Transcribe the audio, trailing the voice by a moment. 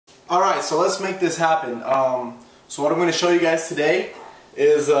Alright, so let's make this happen. So what I'm going to show you guys today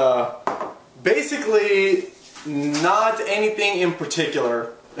is basically not anything in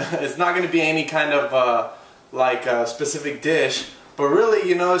particular. It's not going to be any kind of specific dish, but really,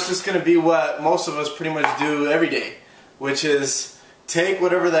 you know, it's just going to be what most of us pretty much do every day, which is take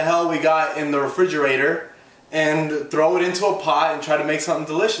whatever the hell we got in the refrigerator and throw it into a pot and try to make something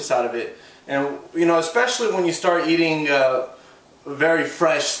delicious out of it. And you know, especially when you start eating very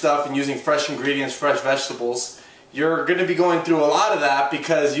fresh stuff and using fresh ingredients, fresh vegetables, you're going to be going through a lot of that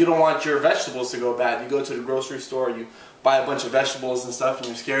because you don't want your vegetables to go bad. You go to the grocery store, you buy a bunch of vegetables and stuff, and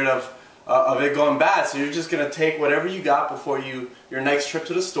you're scared of it going bad. So you're just going to take whatever you got before your next trip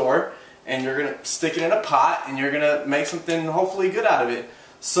to the store, and you're going to stick it in a pot, and you're going to make something hopefully good out of it.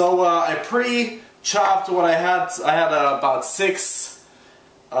 So I pre-chopped what I had. I had about 6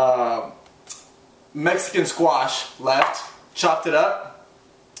 Mexican squash left. Chopped it up.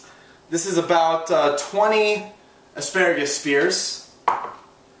 This is about 20 asparagus spears.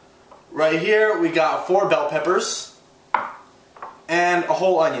 Right here we got 4 bell peppers and a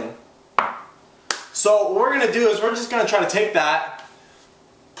whole onion. So what we're going to do is we're just going to try to take that,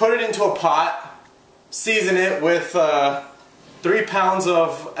 put it into a pot, season it with 3 pounds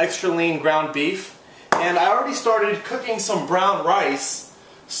of extra lean ground beef, and I already started cooking some brown rice.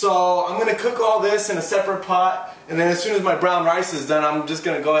 So I'm going to cook all this in a separate pot, and then as soon as my brown rice is done, I'm just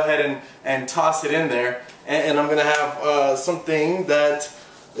going to go ahead and toss it in there, and I'm going to have something that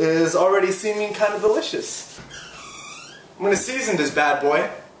is already seeming kind of delicious. I'm going to season this bad boy.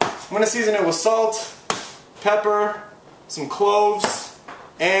 I'm going to season it with salt, pepper, some cloves,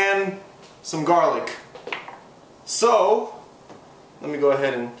 and some garlic. So let me go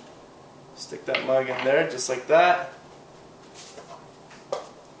ahead and stick that mug in there just like that.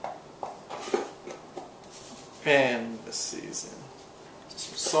 And the season.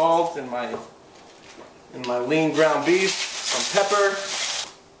 Some salt in my lean ground beef, some pepper,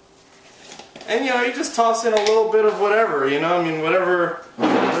 and you know, you just toss in a little bit of whatever, you know, I mean, whatever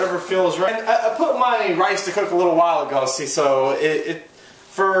feels right. And I put my rice to cook a little while ago. See, so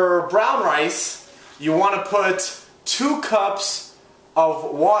for brown rice, you want to put 2 cups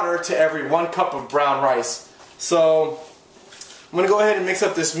of water to every 1 cup of brown rice. So I'm going to go ahead and mix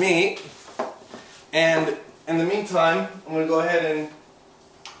up this meat, and in the meantime, I'm going to go ahead and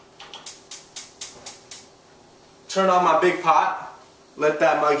turn on my big pot, let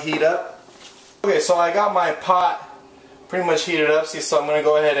that mug heat up. Okay, so I got my pot pretty much heated up, see, so I'm going to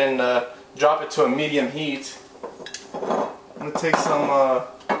go ahead and drop it to a medium heat. I'm going to take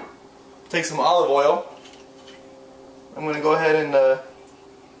some olive oil. I'm going to go ahead and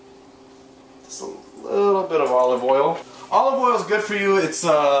just a little bit of olive oil. Olive oil is good for you. It's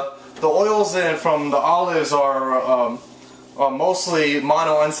the oils from the olives are mostly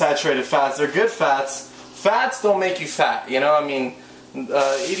monounsaturated fats. They're good fats. Fats don't make you fat, you know, I mean,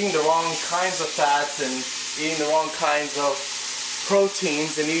 eating the wrong kinds of fats and eating the wrong kinds of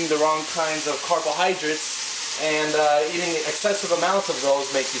proteins and eating the wrong kinds of carbohydrates and eating excessive amounts of those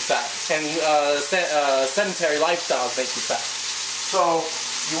make you fat. And sedentary lifestyles make you fat. So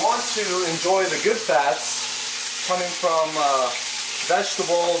you want to enjoy the good fats coming from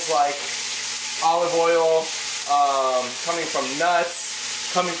vegetables like olive oil, coming from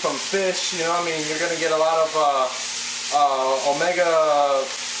nuts, coming from fish, you know, I mean, you're going to get a lot of omega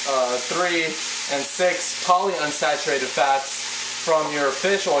 3 and 6 polyunsaturated fats from your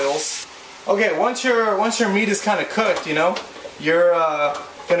fish oils. Okay, once your meat is kind of cooked, you know, you're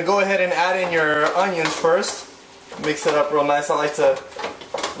going to go ahead and add in your onions first. Mix it up real nice. I like to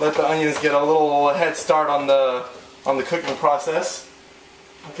let the onions get a little head start on the cooking process.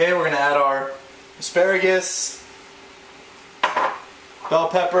 Okay, we're going to add our asparagus, bell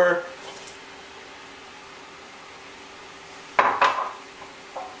pepper,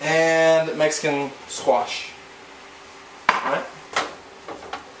 and Mexican squash. Alright.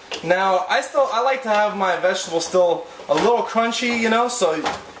 Now, I like to have my vegetables still a little crunchy, you know, so you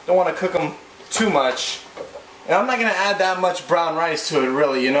don't want to cook them too much. And I'm not going to add that much brown rice to it,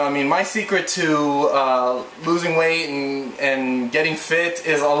 really, you know. I mean, my secret to losing weight and getting fit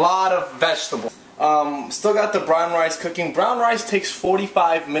is a lot of vegetables. Still got the brown rice cooking. Brown rice takes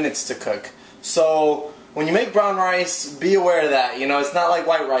 45 minutes to cook. So when you make brown rice, be aware of that. You know, it's not like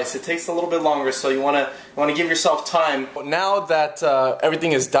white rice. It takes a little bit longer, so you want to give yourself time. Now that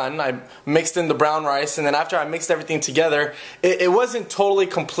everything is done, I mixed in the brown rice, and then after I mixed everything together, it wasn't totally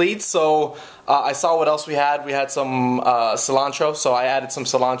complete, so I saw what else we had. We had some cilantro, so I added some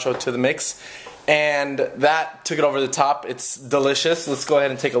cilantro to the mix, and that took it over the top. It's delicious. Let's go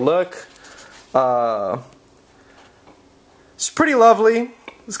ahead and take a look. It's pretty lovely.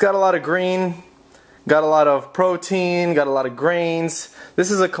 It's got a lot of green, got a lot of protein, got a lot of grains. This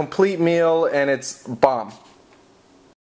is a complete meal and it's bomb.